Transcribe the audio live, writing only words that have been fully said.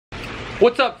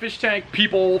What's up, fish tank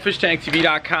people?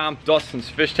 FishTankTV.com, Dustin's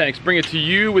Fish Tanks, bring it to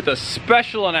you with a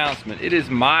special announcement. It is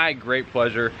my great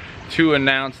pleasure to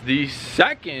announce the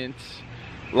second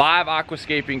live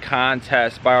aquascaping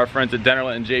contest by our friends at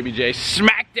Entirely and JBJ,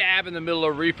 smack dab in the middle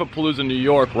of Reef of Palooza New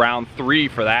York, round 3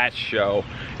 for that show.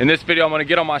 In this video, I'm going to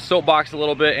get on my soapbox a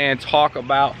little bit and talk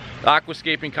about the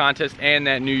aquascaping contest and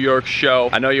that New York show.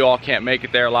 I know you all can't make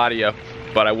it there, a lot of you,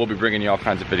 but I will be bringing you all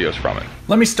kinds of videos from it.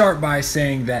 Let me start by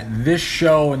saying that this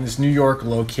show and this New York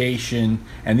location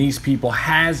and these people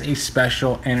has a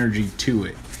special energy to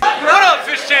it. What up,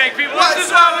 fish tank people? This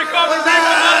is why we call the Palooza!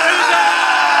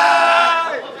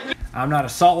 I'm not a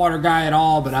saltwater guy at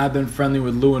all, but I've been friendly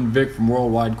with Lou and Vic from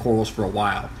Worldwide Corals for a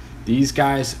while. These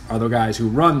guys are the guys who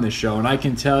run this show, and I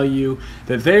can tell you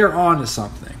that they are on to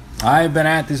something. I've been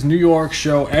at this New York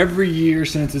show every year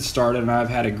since it started, and I've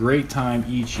had a great time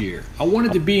each year. I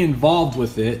wanted to be involved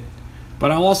with it,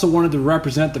 but I also wanted to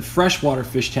represent the freshwater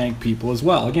fish tank people as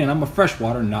well. Again, I'm a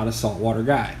freshwater, not a saltwater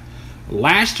guy.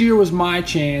 Last year was my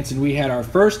chance, and we had our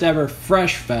first ever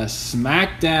Fresh Fest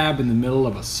smack dab in the middle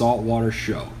of a saltwater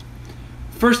show.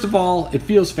 First of all, it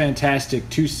feels fantastic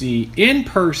to see in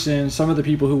person some of the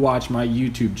people who watch my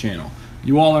YouTube channel.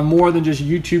 You all are more than just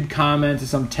YouTube comments and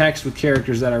some text with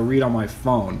characters that I read on my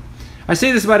phone. I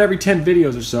say this about every 10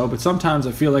 videos or so, but sometimes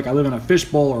I feel like I live in a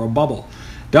fishbowl or a bubble.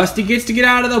 Dusty gets to get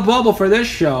out of the bubble for this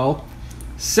show.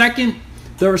 Second,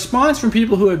 the response from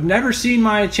people who have never seen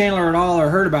my channel at all or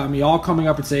heard about me all coming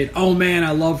up and saying, "Oh man,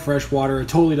 I love freshwater, it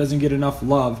totally doesn't get enough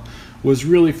love," was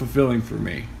really fulfilling for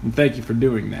me. And thank you for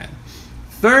doing that.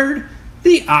 Third,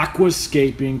 the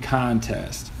Aquascaping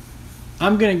Contest.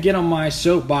 I'm going to get on my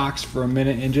soapbox for a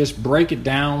minute and just break it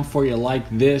down for you like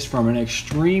this from an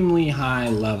extremely high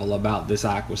level about this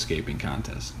aquascaping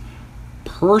contest.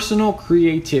 Personal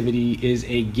creativity is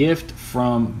a gift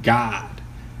from God.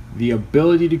 The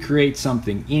ability to create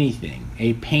something, anything,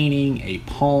 a painting, a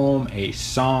poem, a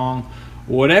song,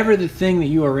 whatever the thing that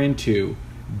you are into,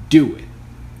 do it.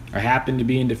 I happen to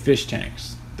be into fish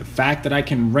tanks. The fact that I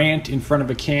can rant in front of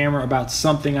a camera about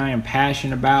something I am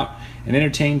passionate about and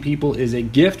entertain people is a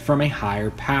gift from a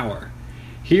higher power.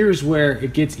 Here's where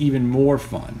it gets even more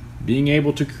fun. Being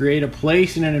able to create a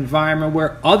place in an environment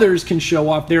where others can show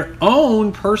off their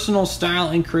own personal style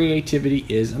and creativity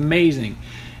is amazing.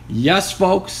 Yes,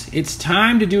 folks, it's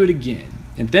time to do it again.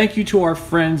 And thank you to our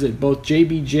friends at both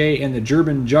JBJ and the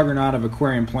German juggernaut of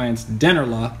aquarium plants,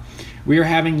 Dennerla. We are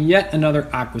having yet another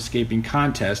aquascaping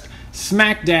contest,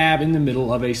 smack dab in the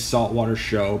middle of a saltwater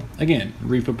show. Again,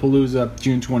 Reef of Palooza,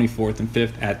 June 24th and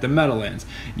 5th at the Meadowlands.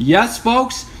 Yes,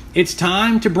 folks, it's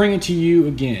time to bring it to you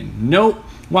again. Note,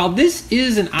 while this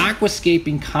is an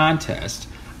aquascaping contest,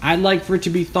 I'd like for it to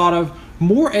be thought of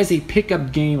more as a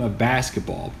pickup game of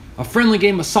basketball, a friendly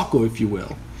game of soccer, if you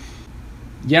will.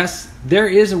 Yes, there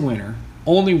is a winner,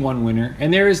 only one winner,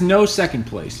 and there is no second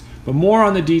place, but more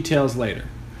on the details later.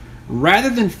 Rather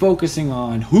than focusing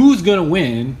on who's going to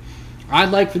win,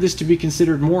 I'd like for this to be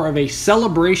considered more of a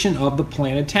celebration of the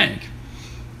planted tank.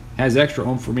 Has extra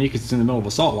oomph for me because it's in the middle of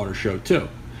a saltwater show too.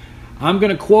 I'm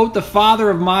going to quote the father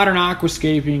of modern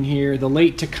aquascaping here, the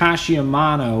late Takashi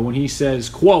Amano, when he says,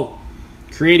 quote,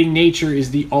 "Creating nature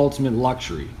is the ultimate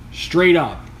luxury." Straight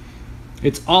up.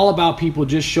 It's all about people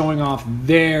just showing off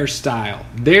their style,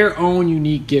 their own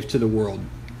unique gift to the world.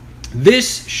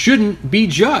 This shouldn't be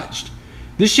judged.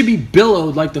 This should be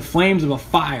billowed like the flames of a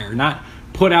fire, not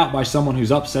put out by someone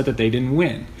who's upset that they didn't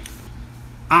win.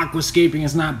 Aquascaping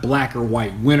is not black or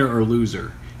white, winner or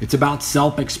loser. It's about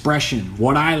self-expression.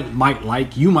 What I might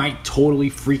like, you might totally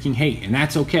freaking hate, and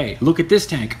that's okay. Look at this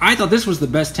tank. I thought this was the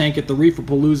best tank at the Reef of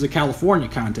Palooza, California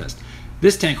contest.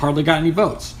 This tank hardly got any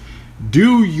votes.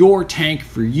 Do your tank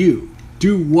for you.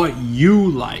 Do what you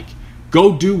like.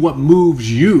 Go do what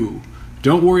moves you.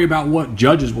 Don't worry about what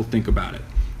judges will think about it.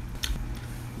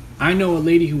 I know a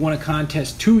lady who won a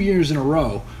contest 2 years in a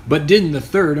row, but didn't the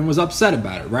third and was upset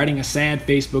about it, writing a sad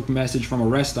Facebook message from a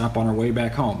rest stop on her way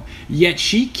back home. Yet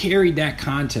she carried that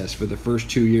contest for the first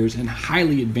 2 years and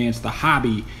highly advanced the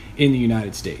hobby in the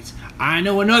United States. I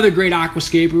know another great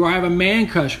aquascaper who I have a man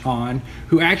crush on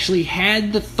who actually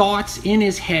had the thoughts in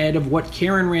his head of what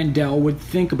Karen Randell would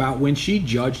think about when she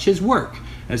judged his work.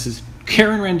 This is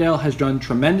Karen Randell has done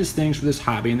tremendous things for this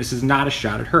hobby, and this is not a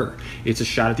shot at her. It's a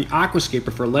shot at the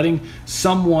aquascaper for letting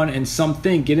someone and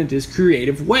something get into this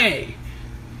creative way.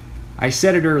 I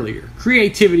said it earlier.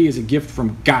 Creativity is a gift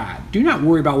from God. Do not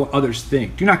worry about what others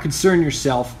think. Do not concern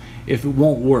yourself if it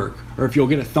won't work or if you'll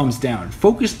get a thumbs down.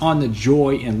 Focus on the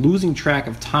joy and losing track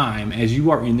of time as you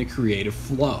are in the creative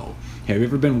flow. Have you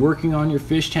ever been working on your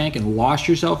fish tank and lost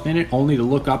yourself in it only to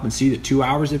look up and see that 2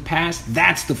 hours have passed?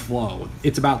 That's the flow.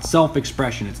 It's about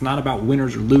self-expression. It's not about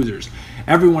winners or losers.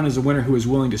 Everyone is a winner who is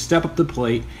willing to step up to the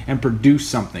plate and produce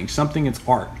something that's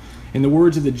art. In the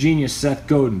words of the genius Seth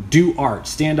Godin, do art.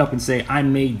 Stand up and say, I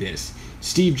made this.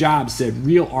 Steve Jobs said,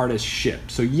 real artists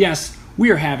ship. So yes, we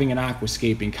are having an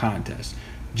aquascaping contest.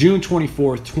 June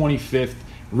 24th, 25th,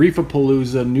 Reef of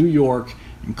Palooza, New York.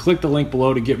 And click the link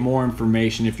below to get more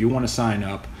information if you want to sign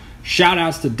up. Shout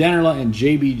outs to Dennerla and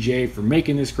JBJ for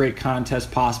making this great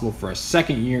contest possible for a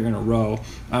second year in a row.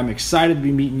 I'm excited to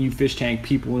be meeting you fish tank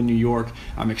people in New York.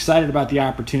 I'm excited about the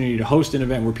opportunity to host an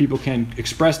event where people can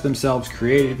express themselves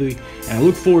creatively, and I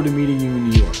look forward to meeting you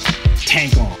in New York.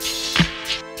 Tank on!